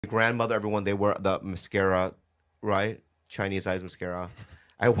grandmother, everyone, they wear the mascara, right? Chinese eyes mascara.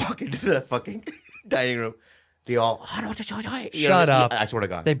 I walk into the fucking dining room. They all, Shut up. I swear to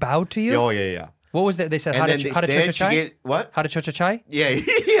God. They bowed to you? Oh, yeah. What was that? They said, And how then to then she cha-cha-chai? get, what? How to cha-cha-chai?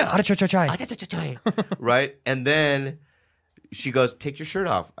 Yeah. How to cha-cha-chai? Right? And then she goes, take your shirt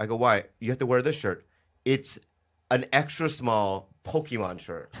off. I go, why? You have to wear this shirt. It's an extra small Pokemon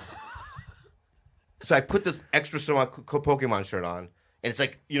shirt. So I put this extra small Pokemon shirt on, and it's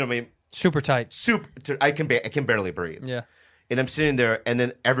like, you know what I mean? Super tight. I can barely breathe. Yeah. And I'm sitting there, and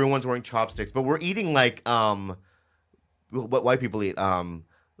then everyone's wearing chopsticks, but we're eating like what white people eat,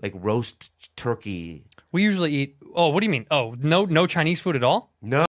 like roast turkey. We usually eat. Oh, what do you mean? Oh, no Chinese food at all? No.